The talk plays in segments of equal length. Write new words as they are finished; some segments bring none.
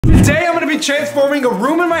Today I'm gonna be transforming a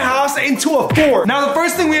room in my house into a fort. Now the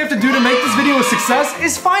first thing we have to do to make this video a success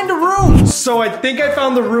is find a room. So I think I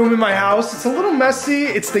found the room in my house. It's a little messy.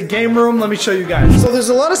 It's the game room. Let me show you guys. So there's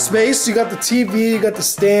a lot of space. You got the TV, you got the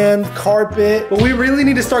stand, carpet. But we really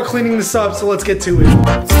need to start cleaning this up, so let's get to it.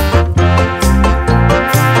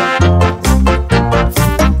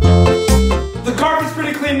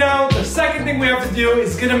 Now, the second thing we have to do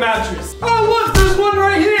is get a mattress. Oh look, there's one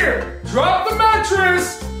right here. Drop the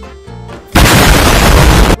mattress.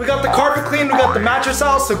 We got the carpet cleaned, we got the mattress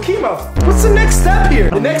out. So Kimo, what's the next step here?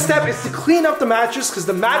 The next step is to clean up the mattress because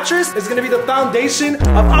the mattress is gonna be the foundation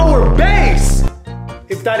of our base.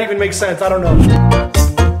 If that even makes sense, I don't know.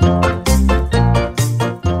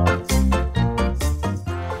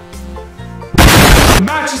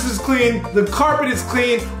 Clean, the carpet is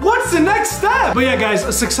clean. What's the next step? But yeah, guys,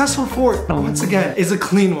 a successful fort, once again, is a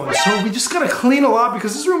clean one. So we just gotta clean a lot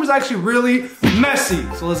because this room is actually really messy.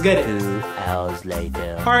 So let's get it. 2 hours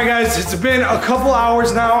later. All right, guys, it's been a couple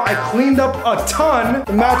hours now. I cleaned up a ton.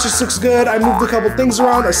 The mattress looks good. I moved a couple things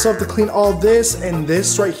around. I still have to clean all this, and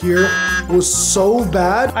this right here was so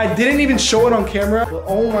bad. I didn't even show it on camera, but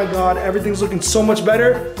oh my God, everything's looking so much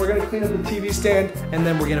better. We're gonna clean up the TV stand, and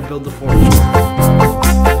then we're gonna build the fort.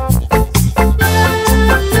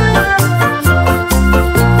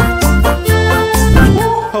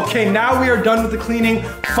 Okay, now we are done with the cleaning.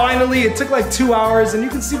 Finally, it took like 2 hours, and you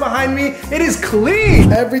can see behind me, it is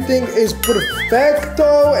clean. Everything is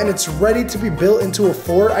perfecto, and it's ready to be built into a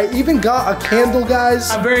fort. I even got a candle,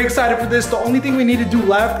 guys. I'm very excited for this. The only thing we need to do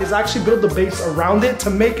left is actually build the base around it to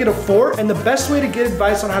make it a fort, and the best way to get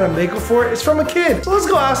advice on how to make a fort is from a kid. So let's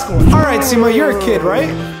go ask one. All right, Sima, you're a kid, right?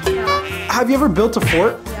 Yeah. Have you ever built a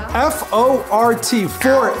fort? Yeah. F-O-R-T,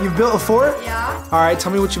 fort. You've built a fort? Yeah. All right,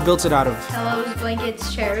 tell me what you built it out of. Pillows,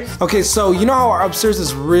 blankets, chairs. Okay, so you know how our upstairs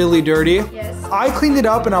is really dirty? Yes. I cleaned it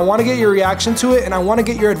up and I want to get your reaction to it, and I want to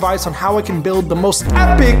get your advice on how I can build the most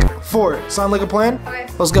epic fort. Sound like a plan? Okay.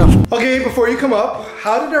 Let's go. Okay, before you come up,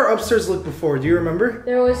 how did our upstairs look before? Do you remember?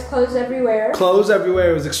 There was clothes everywhere. Clothes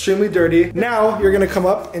everywhere. It was extremely dirty. Now you're gonna come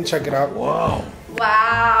up and check it out. Whoa.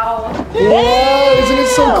 Wow. Whoa, isn't it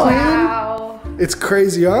so clean? Wow. It's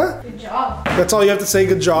crazy, huh? Good job. That's all you have to say,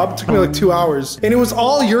 good job. It took me like 2 hours. And it was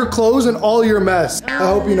all your clothes and all your mess. I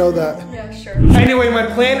hope you know that. Yeah, sure. Anyway, my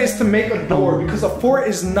plan is to make a door because a fort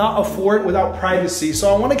is not a fort without privacy.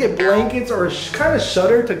 So I want to get blankets or a kind of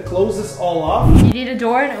shutter to close this all off. You need a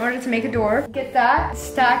door in order to make a door. Get that,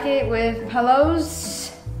 stack it with pillows.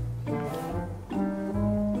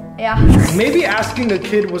 Yeah. Maybe asking a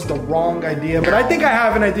kid was the wrong idea, but I think I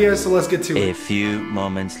have an idea, so let's get to it. A few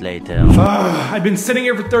moments later. I've been sitting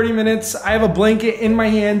here for 30 minutes. I have a blanket in my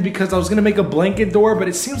hand because I was gonna make a blanket door, but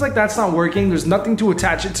it seems like that's not working. There's nothing to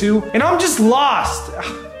attach it to, and I'm just lost.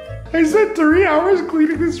 I spent 3 hours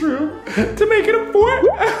cleaning this room to make it a fort,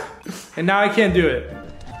 and now I can't do it.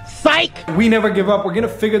 Psych! We never give up. We're gonna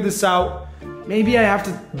figure this out. Maybe I have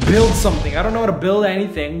to build something. I don't know how to build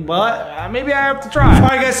anything, but maybe I have to try. All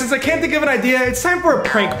right, guys, since I can't think of an idea, it's time for a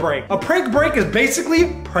prank break. A prank break is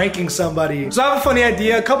basically pranking somebody. So I have a funny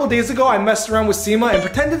idea. A couple days ago, I messed around with Sima and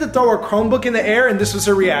pretended to throw her Chromebook in the air, and this was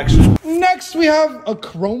her reaction. Next, we have a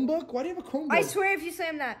Chromebook. Why do you have a Chromebook? I swear if you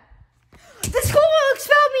slam that. The school will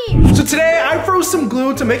expel me! So today, I froze some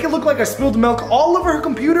glue to make it look like I spilled milk all over her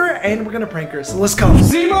computer, and we're gonna prank her. So let's go.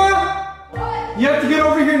 Sima! What? You have to get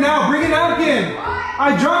over here now. Bring a napkin.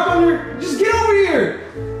 I dropped on your... Just get over here.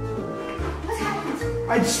 What happened?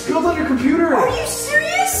 I spilled on your computer. Are you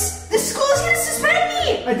serious? The school is gonna suspend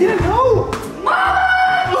me! I didn't know.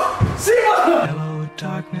 Mama! Sima! Hello,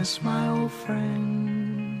 darkness, my old friend.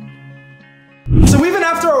 So even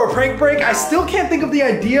after our prank break, I still can't think of the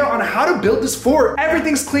idea on how to build this fort.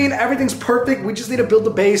 Everything's clean, everything's perfect. We just need to build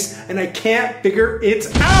the base, and I can't figure it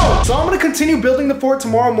out. So I'm gonna continue building the fort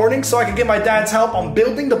tomorrow morning so I can get my dad's help on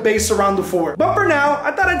building the base around the fort. But for now,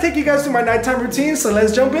 I thought I'd take you guys through my nighttime routine, so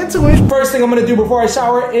let's jump into it. First thing I'm gonna do before I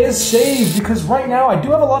shower is shave, because right now I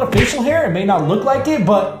do have a lot of facial hair. It may not look like it,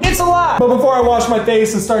 but it's a lot. But before I wash my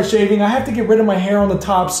face and start shaving, I have to get rid of my hair on the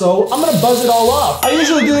top, so I'm gonna buzz it all off. I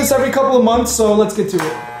usually do this every couple of months, so let's get to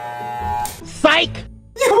it. Psych!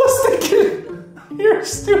 I was thinking, you're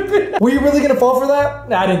stupid. Were you really gonna fall for that?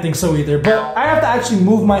 Nah, I didn't think so either, but I have to actually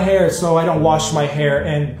move my hair so I don't wash my hair.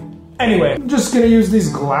 And anyway, I'm just gonna use these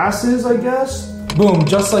glasses, I guess. Boom,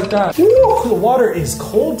 just like that. Ooh, the water is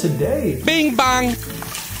cold today. Bing bang!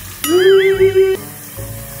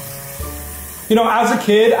 You know, as a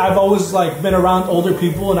kid, I've always like been around older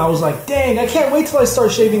people and I was like, dang, I can't wait till I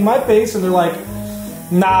start shaving my face. And they're like,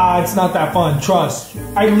 nah, it's not that fun, trust.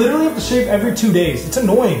 I literally have to shave every 2 days. It's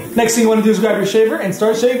annoying. Next thing you want to do is grab your shaver and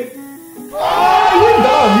start shaving. Oh, you're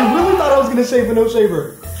dumb. You to shave a no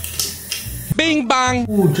shaver. Bing bang.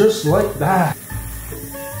 Ooh, just like that.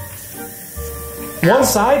 One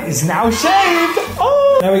side is now shaved.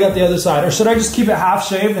 Oh! Now we got the other side. Or should I just keep it half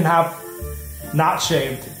shaved and half not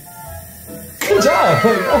shaved? Good job.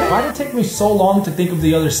 Oh, why did it take me so long to think of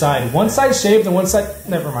the other side? One side shaved and one side...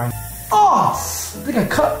 Never mind. Oh! I think I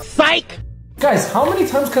cut... Psych! Guys, how many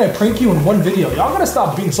times can I prank you in one video? Y'all gotta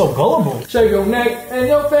stop being so gullible. Shave your neck and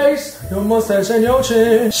your face, your mustache and your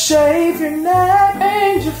chin. Shave your neck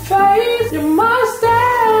and your face, your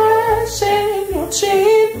mustache and your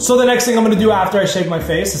chin. So the next thing I'm gonna do after I shave my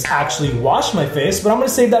face is actually wash my face, but I'm gonna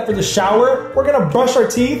save that for the shower. We're gonna brush our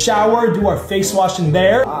teeth, shower, do our face wash in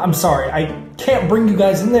there. I'm sorry, I can't bring you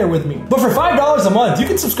guys in there with me. But for $5 a month, you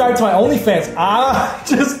can subscribe to my OnlyFans.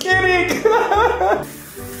 Just kidding.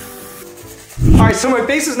 Alright, so my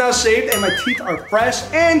face is now shaved and my teeth are fresh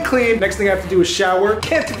and clean. Next thing I have to do is shower.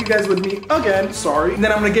 Can't take you guys with me again, sorry. And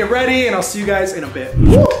then I'm gonna get ready and I'll see you guys in a bit.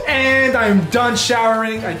 Woo! And I'm done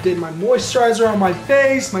showering. I did my moisturizer on my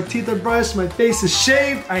face. My teeth are brushed, my face is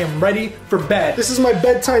shaved. I am ready for bed. This is my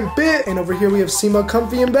bedtime bit. And over here we have Seema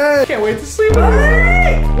comfy in bed. Can't wait to sleep.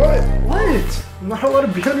 What? What? I'm not allowed to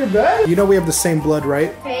be on your bed? You know we have the same blood,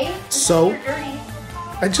 right? Okay. So? You're dirty.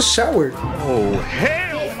 I just showered. Oh, hell.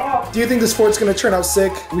 Do you think this fort's gonna turn out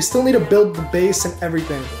sick? We still need to build the base and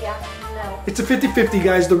everything. Yeah, no. It's a 50-50,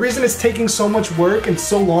 guys. The reason it's taking so much work and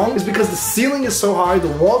so long is because the ceiling is so high, the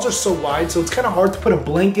walls are so wide, so it's kind of hard to put a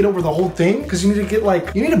blanket over the whole thing because you need to get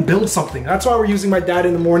you need to build something. That's why we're using my dad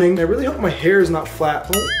in the morning. I really hope my hair is not flat.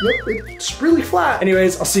 Oh, yep, it's really flat.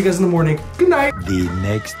 Anyways, I'll see you guys in the morning. Good night. The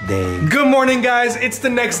next day. Good morning, guys. It's the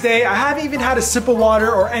next day. I haven't even had a sip of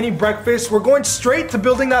water or any breakfast. We're going straight to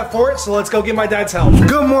building that fort, so let's go get my dad's help.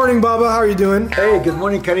 Good morning, Baba. How are you doing? Hey, good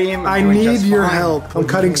morning, Kareem. I need your help. I'm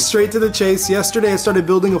cutting straight to the chase. Yesterday, I started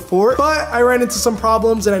building a fort, but I ran into some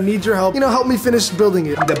problems and I need your help. You know, help me finish building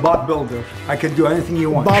it. The Bob Builder. I can do anything you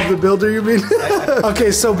want. Bob the Builder, you mean?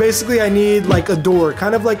 Okay, so basically I need like a door,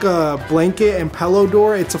 kind of like a blanket and pillow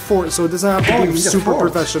door. It's a fort, so it doesn't have to you be need a super fort.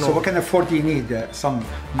 professional. So what kind of fort do you need? Some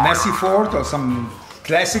messy fort or some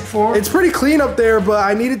classic fort? It's pretty clean up there, but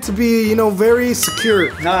I need it to be, you know, very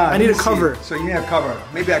secure. I need a cover. So you need a cover.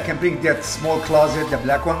 Maybe I can bring that small closet, the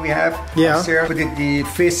black one we have. Yeah. Upstairs, put it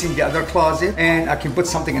facing the other closet, and I can put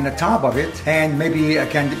something in the top of it, and maybe I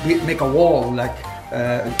can make a wall like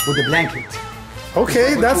with a blanket.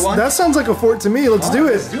 Okay, that sounds like a fort to me. Let's do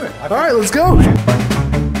it. Let's do it. All right, let's go.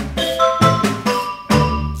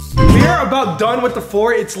 We are about done with the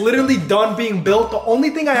fort. It's literally done being built. The only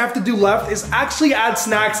thing I have to do left is actually add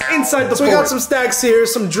snacks inside the fort. So we got some snacks here,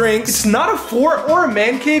 some drinks. It's not a fort or a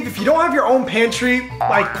man cave if you don't have your own pantry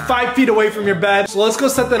like 5 feet away from your bed. So let's go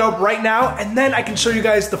set that up right now and then I can show you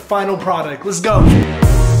guys the final product. Let's go.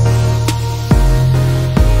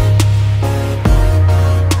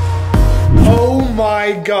 Oh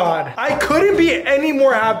my God. I couldn't be any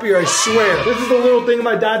more happier, I swear. This is the little thing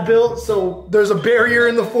my dad built, so there's a barrier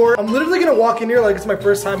in the fort. I'm literally gonna walk in here like it's my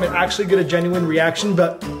first time and actually get a genuine reaction,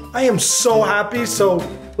 but I am so happy, so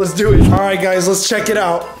let's do it. All right, guys, let's check it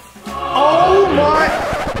out. Oh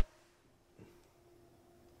my.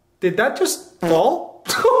 Did that just fall?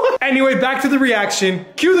 Anyway, back to the reaction.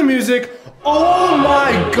 Cue the music. Oh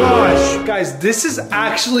my gosh. Guys, this is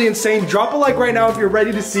actually insane. Drop a like right now if you're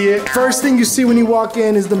ready to see it. First thing you see when you walk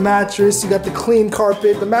in is the mattress. You got the clean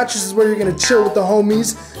carpet. The mattress is where you're gonna chill with the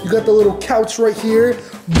homies. You got the little couch right here.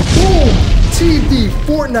 Boom! TV,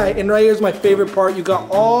 Fortnite, and right here's my favorite part. You got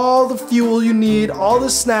all the fuel you need, all the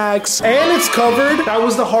snacks, and it's covered. That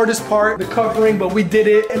was the hardest part, the covering, but we did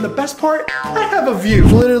it. And the best part, I have a view.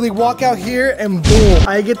 Literally walk out here and boom,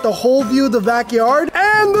 I get the whole view of the backyard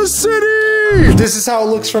and the city. This is how it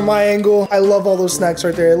looks from my angle. I love all those snacks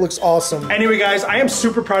right there. It looks awesome. Anyway, guys, I am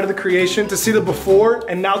super proud of the creation. To see the before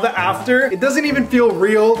and now the after, it doesn't even feel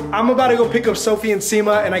real. I'm about to go pick up Sophie and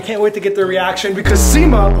Seema, and I can't wait to get their reaction because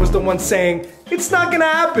Seema was the one saying, it's not gonna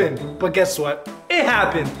happen. But guess what? It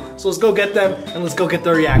happened. So let's go get them and let's go get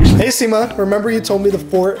their reaction. Hey Seema, remember you told me the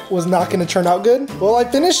fort was not gonna turn out good? Well, I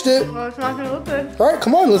finished it. Well, it's not gonna look good. All right,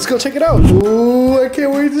 come on, let's go check it out. Ooh, I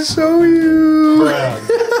can't wait to show you.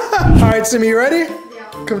 All right, Seema, you ready?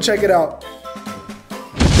 Yeah. Come check it out.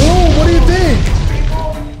 Ooh, what do you think?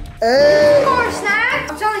 Hey. More snack?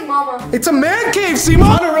 I'm telling Mama. It's a man cave,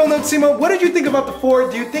 Seema. On a real note, Seema, what did you think about the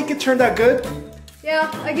fort? Do you think it turned out good?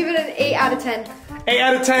 Yeah, I give it an 8 out of 10. 8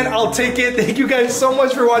 out of 10, I'll take it. Thank you guys so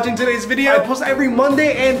much for watching today's video. I post every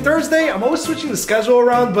Monday and Thursday. I'm always switching the schedule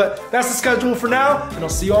around, but that's the schedule for now, and I'll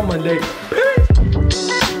see you on Monday. Peace!